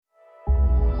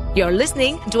You're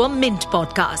listening to a Mint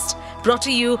podcast brought to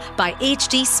you by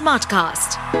HT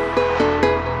Smartcast.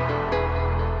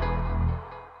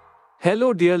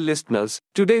 Hello dear listeners,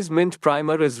 today's Mint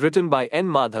Primer is written by N.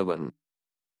 Madhavan.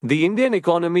 The Indian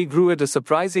economy grew at a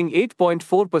surprising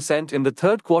 8.4% in the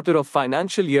third quarter of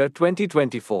financial year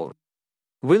 2024.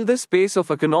 Will this pace of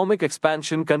economic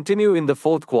expansion continue in the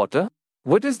fourth quarter?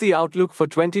 What is the outlook for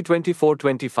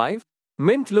 2024-25?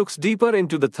 Mint looks deeper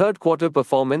into the third quarter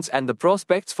performance and the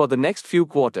prospects for the next few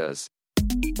quarters.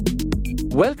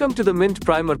 Welcome to the Mint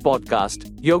Primer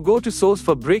podcast, your go-to source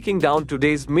for breaking down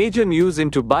today's major news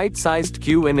into bite-sized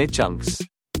Q&A chunks.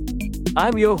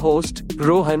 I'm your host,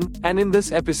 Rohan, and in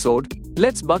this episode,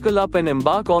 let's buckle up and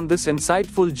embark on this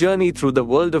insightful journey through the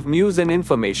world of news and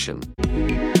information.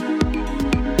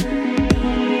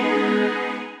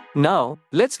 Now,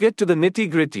 let's get to the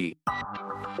nitty-gritty.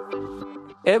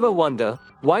 Ever wonder,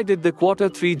 why did the quarter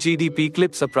 3 GDP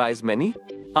clip surprise many?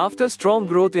 After strong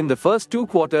growth in the first two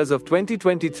quarters of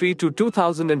 2023 to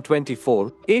 2024,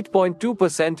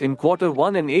 8.2% in quarter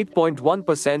 1 and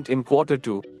 8.1% in quarter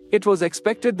 2, it was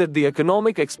expected that the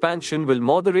economic expansion will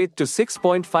moderate to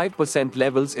 6.5%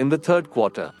 levels in the third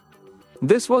quarter.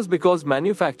 This was because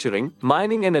manufacturing,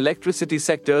 mining and electricity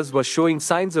sectors were showing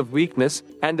signs of weakness,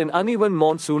 and an uneven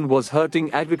monsoon was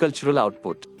hurting agricultural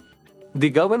output. The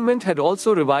government had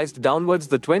also revised downwards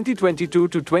the 2022 to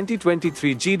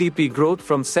 2023 GDP growth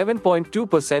from 7.2%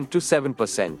 to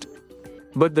 7%.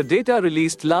 But the data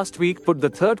released last week put the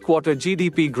third quarter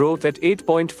GDP growth at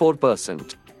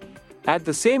 8.4%. At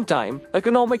the same time,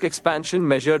 economic expansion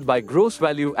measured by gross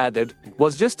value added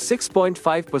was just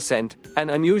 6.5%, an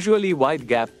unusually wide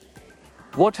gap.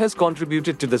 What has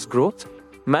contributed to this growth?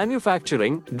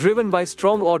 Manufacturing, driven by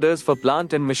strong orders for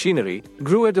plant and machinery,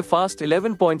 grew at a fast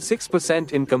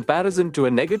 11.6% in comparison to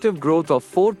a negative growth of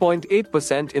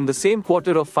 4.8% in the same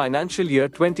quarter of financial year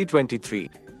 2023.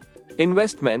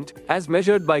 Investment, as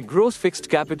measured by gross fixed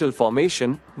capital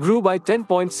formation, grew by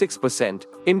 10.6%,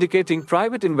 indicating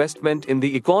private investment in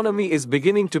the economy is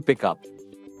beginning to pick up.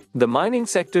 The mining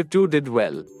sector too did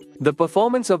well. The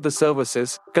performance of the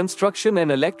services, construction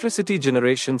and electricity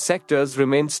generation sectors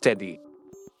remained steady.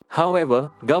 However,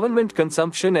 government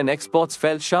consumption and exports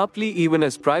fell sharply even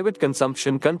as private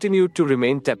consumption continued to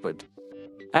remain tepid.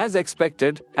 As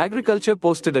expected, agriculture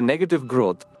posted a negative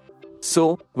growth.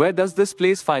 So, where does this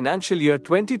place financial year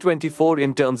 2024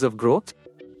 in terms of growth?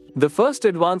 The first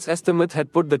advance estimate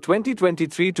had put the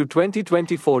 2023 to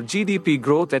 2024 GDP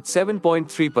growth at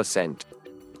 7.3%.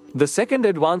 The second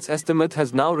advance estimate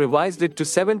has now revised it to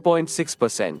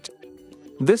 7.6%.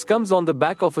 This comes on the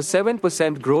back of a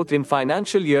 7% growth in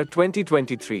financial year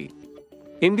 2023.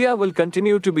 India will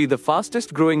continue to be the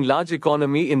fastest growing large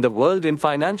economy in the world in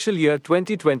financial year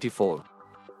 2024.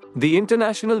 The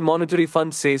International Monetary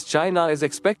Fund says China is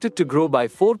expected to grow by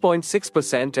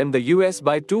 4.6% and the US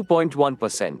by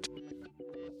 2.1%.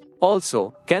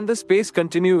 Also, can this pace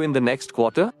continue in the next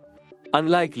quarter?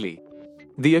 Unlikely.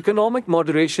 The economic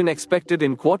moderation expected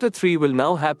in quarter 3 will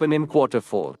now happen in quarter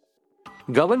 4.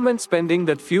 Government spending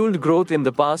that fueled growth in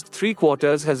the past 3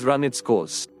 quarters has run its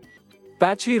course.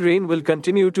 Patchy rain will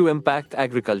continue to impact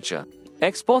agriculture.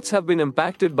 Exports have been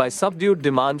impacted by subdued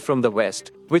demand from the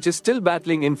West, which is still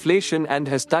battling inflation and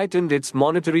has tightened its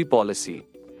monetary policy.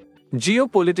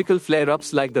 Geopolitical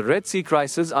flare-ups like the Red Sea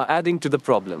crisis are adding to the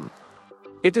problem.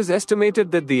 It is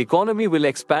estimated that the economy will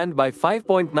expand by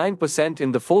 5.9%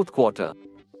 in the fourth quarter.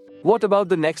 What about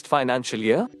the next financial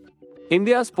year?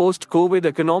 India's post-COVID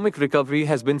economic recovery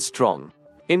has been strong.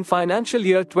 In financial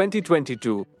year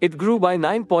 2022, it grew by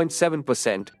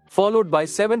 9.7%, followed by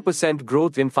 7%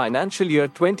 growth in financial year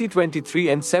 2023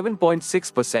 and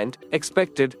 7.6%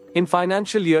 expected in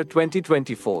financial year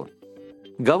 2024.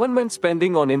 Government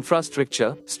spending on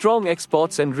infrastructure, strong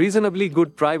exports and reasonably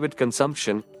good private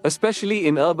consumption, especially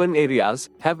in urban areas,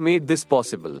 have made this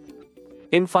possible.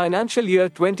 In financial year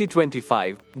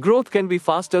 2025, growth can be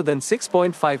faster than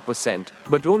 6.5%,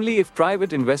 but only if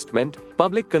private investment,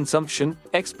 public consumption,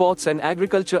 exports and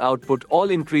agriculture output all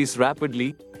increase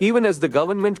rapidly, even as the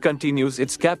government continues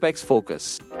its capex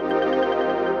focus.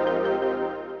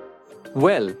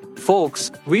 Well,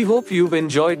 folks, we hope you've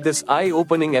enjoyed this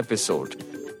eye-opening episode.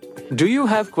 Do you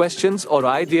have questions or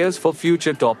ideas for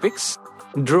future topics?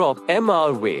 Drop them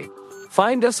our way.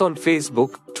 Find us on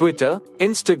Facebook, Twitter,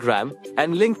 Instagram,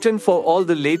 and LinkedIn for all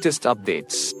the latest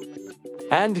updates.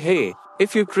 And hey,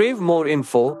 if you crave more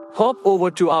info, hop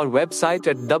over to our website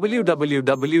at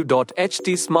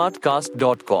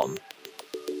www.htsmartcast.com.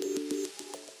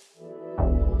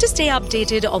 To stay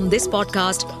updated on this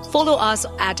podcast, follow us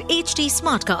at HT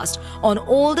Smartcast on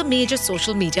all the major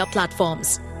social media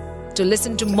platforms. To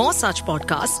listen to more such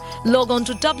podcasts, log on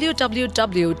to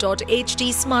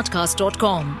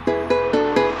www.htsmartcast.com.